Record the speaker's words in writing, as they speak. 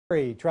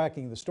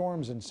Tracking the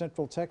storms in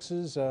central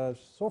Texas.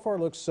 So far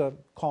looks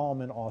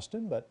calm in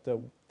Austin, but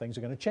things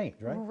are going to change,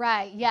 right?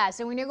 Right, yeah.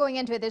 So when you're going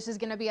into it, this is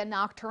going to be a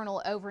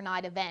nocturnal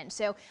overnight event.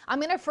 So I'm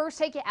going to first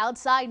take you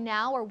outside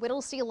now. Our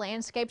Whittlesey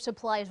Landscape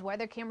Supplies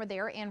weather camera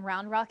there in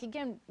Round Rock.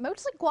 Again,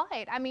 mostly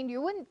quiet. I mean,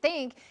 you wouldn't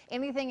think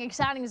anything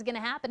exciting is going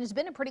to happen. It's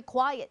been a pretty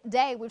quiet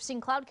day. We've seen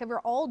cloud cover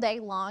all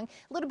day long.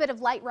 A little bit of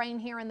light rain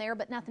here and there,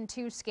 but nothing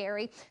too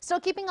scary. Still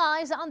keeping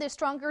eyes on this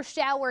stronger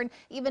shower and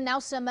even now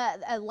some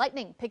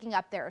lightning picking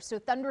up there. So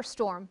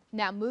thunderstorm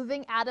now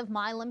moving out of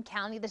Milam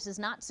County. This is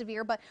not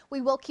severe, but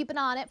we will keep an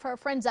eye on it for our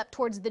friends up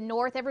towards the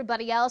north.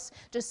 Everybody else,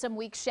 just some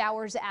weak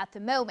showers at the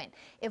moment.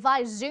 If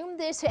I zoom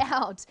this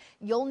out,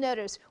 you'll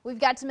notice we've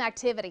got some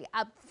activity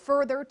up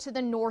further to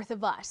the north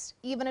of us.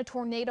 Even a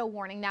tornado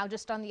warning now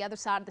just on the other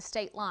side of the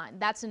state line.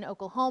 That's in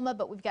Oklahoma,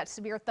 but we've got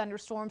severe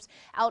thunderstorms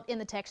out in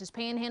the Texas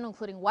Panhandle,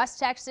 including West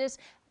Texas,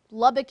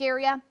 Lubbock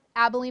area,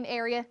 Abilene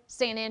area,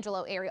 San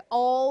Angelo area,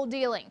 all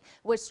dealing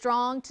with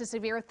strong to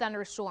severe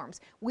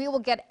thunderstorms. We will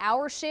get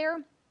our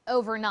share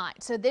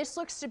overnight. So this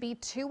looks to be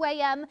 2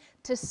 a.m.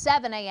 to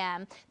 7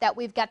 a.m. that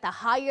we've got the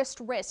highest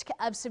risk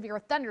of severe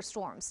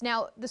thunderstorms.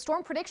 Now, the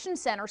Storm Prediction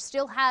Center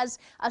still has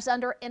us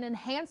under an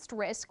enhanced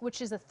risk,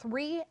 which is a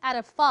 3 out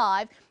of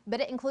 5,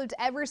 but it includes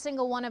every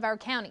single one of our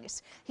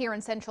counties here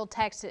in central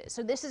Texas.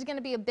 So this is going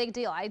to be a big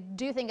deal. I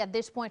do think at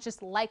this point it's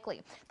just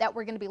likely that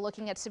we're going to be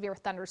looking at severe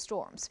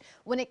thunderstorms.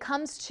 When it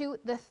comes to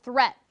the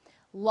threat,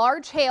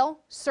 large hail,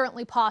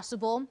 certainly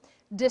possible.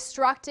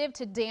 Destructive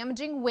to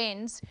damaging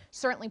winds,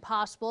 certainly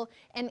possible,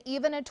 and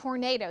even a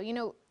tornado. You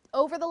know,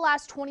 over the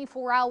last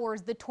 24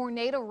 hours, the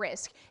tornado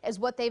risk is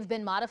what they've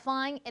been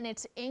modifying, and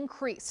it's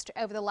increased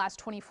over the last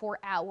 24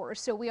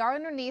 hours. So we are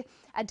underneath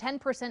a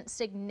 10%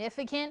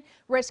 significant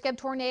risk of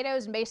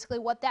tornadoes, and basically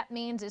what that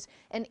means is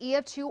an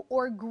EF2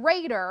 or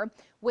greater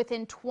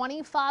within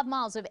 25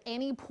 miles of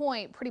any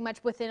point, pretty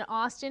much within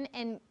Austin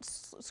and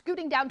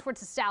scooting down towards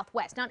the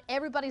southwest. Not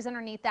everybody's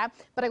underneath that,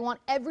 but I want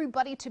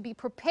everybody to be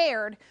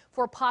prepared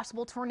for a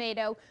possible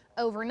tornado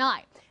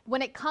overnight.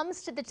 When it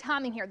comes to the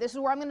timing here, this is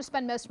where I'm going to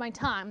spend most of my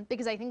time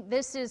because I think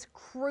this is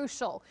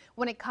crucial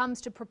when it comes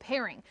to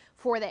preparing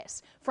for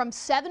this. From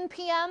 7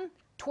 p.m.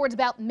 towards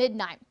about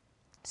midnight,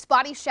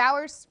 spotty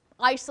showers,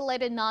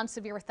 isolated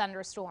non-severe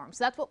thunderstorms.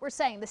 That's what we're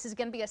saying. This is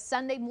going to be a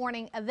Sunday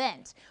morning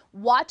event.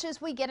 Watch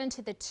as we get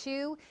into the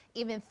 2,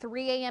 even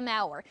 3 a.m.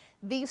 hour.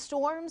 These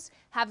storms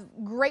have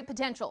great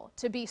potential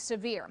to be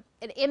severe.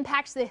 It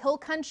impacts the hill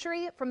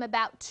country from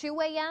about 2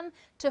 a.m.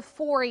 to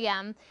 4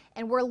 a.m.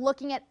 and we're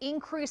looking at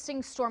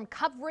increasing storm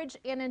coverage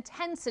and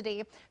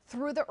intensity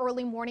through the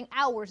early morning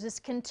hours. This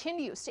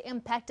continues to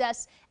impact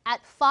us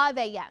at 5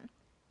 a.m.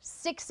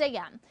 6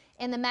 a.m.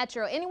 in the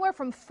metro. Anywhere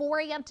from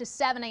 4 a.m. to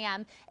 7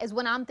 a.m. is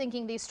when I'm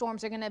thinking these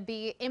storms are going to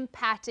be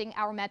impacting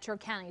our metro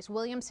counties,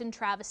 Williamson,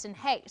 Travis, and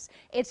Hayes.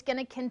 It's going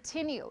to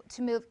continue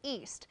to move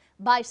east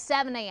by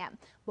 7 a.m.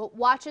 But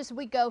watch as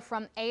we go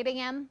from 8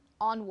 a.m.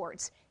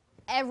 onwards.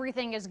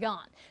 Everything is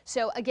gone.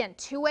 So again,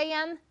 2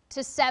 a.m.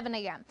 to 7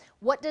 a.m.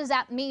 What does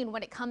that mean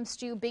when it comes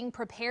to being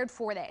prepared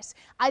for this?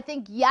 I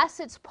think, yes,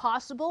 it's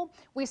possible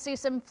we see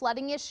some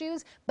flooding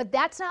issues, but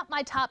that's not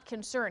my top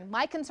concern.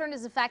 My concern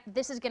is the fact that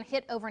this is going to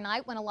hit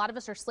overnight when a lot of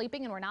us are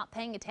sleeping and we're not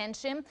paying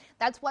attention.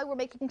 That's why we're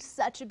making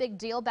such a big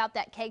deal about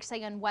that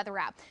KXAN weather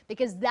app,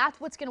 because that's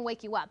what's going to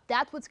wake you up.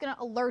 That's what's going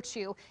to alert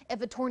you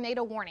if a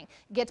tornado warning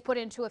gets put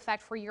into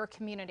effect for your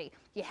community.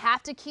 You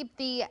have to keep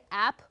the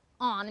app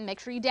on and make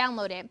sure you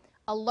download it.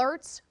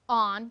 Alerts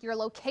on, your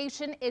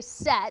location is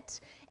set,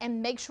 and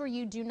make sure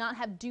you do not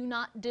have do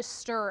not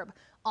disturb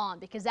on,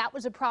 because that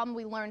was a problem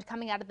we learned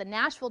coming out of the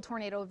Nashville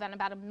tornado event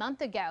about a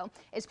month ago,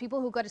 is people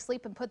who go to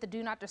sleep and put the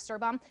do not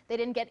disturb on, they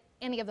didn't get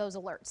any of those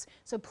alerts.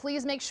 So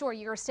please make sure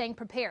you're staying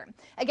prepared.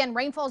 Again,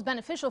 rainfall is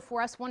beneficial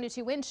for us, 1 to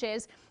 2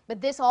 inches,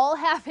 but this all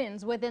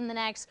happens within the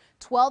next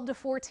 12 to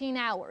 14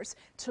 hours.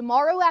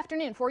 Tomorrow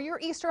afternoon for your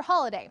Easter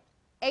holiday,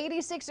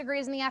 86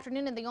 degrees in the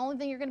afternoon, and the only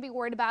thing you're going to be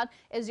worried about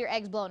is your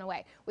eggs blown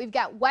away. We've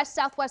got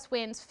west-southwest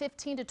winds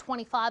 15 to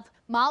 25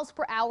 miles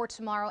per hour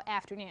tomorrow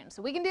afternoon.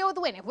 So we can deal with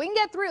the wind. If we can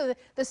get through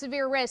the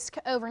severe risk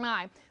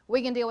overnight,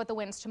 we can deal with the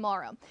winds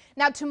tomorrow.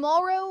 Now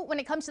tomorrow, when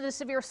it comes to the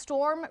severe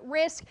storm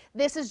risk,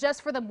 this is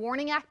just for the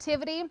morning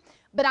activity,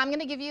 but I'm going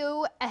to give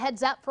you a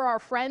heads up for our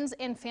friends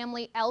and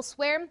family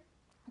elsewhere.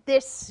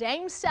 This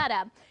same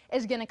setup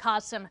is going to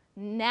cause some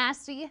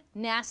nasty,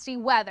 nasty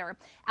weather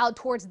out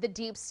towards the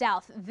deep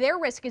south. Their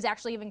risk is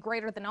actually even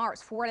greater than ours,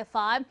 4 to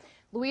 5.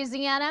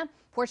 Louisiana,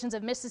 portions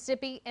of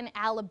Mississippi, and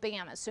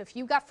Alabama. So if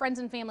you've got friends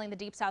and family in the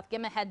deep south, give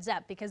them a heads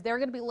up because they're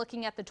going to be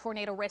looking at the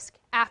tornado risk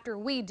after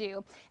we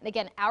do. And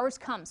again, ours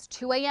comes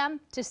 2 a.m.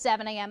 to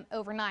 7 a.m.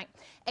 overnight.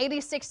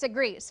 86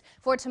 degrees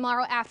for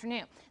tomorrow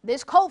afternoon.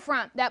 This cold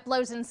front that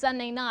blows in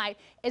Sunday night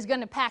is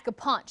going to pack a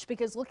punch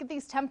because look at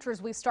these temperatures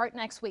we start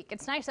next week.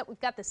 It's nice that we've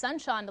got the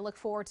sunshine to look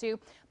forward to,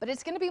 but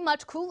it's going to be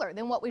much cooler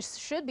than what we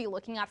should be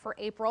looking at for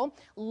April.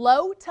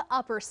 Low to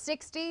upper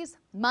 60s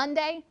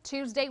Monday,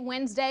 Tuesday,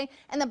 Wednesday,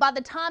 and then by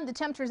the time the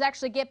temperatures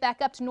actually get back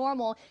up to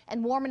normal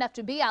and warm enough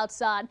to be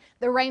outside,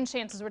 the rain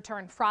chances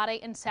return Friday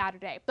and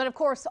Saturday. But of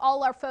course,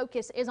 all our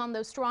focus is on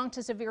those strong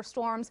to severe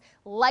storms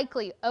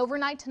likely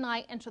overnight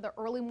tonight into the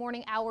early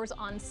morning hours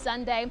on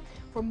Sunday.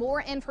 For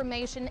more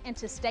information and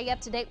to stay up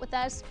to date with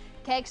us,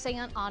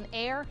 KXAN on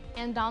air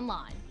and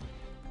online.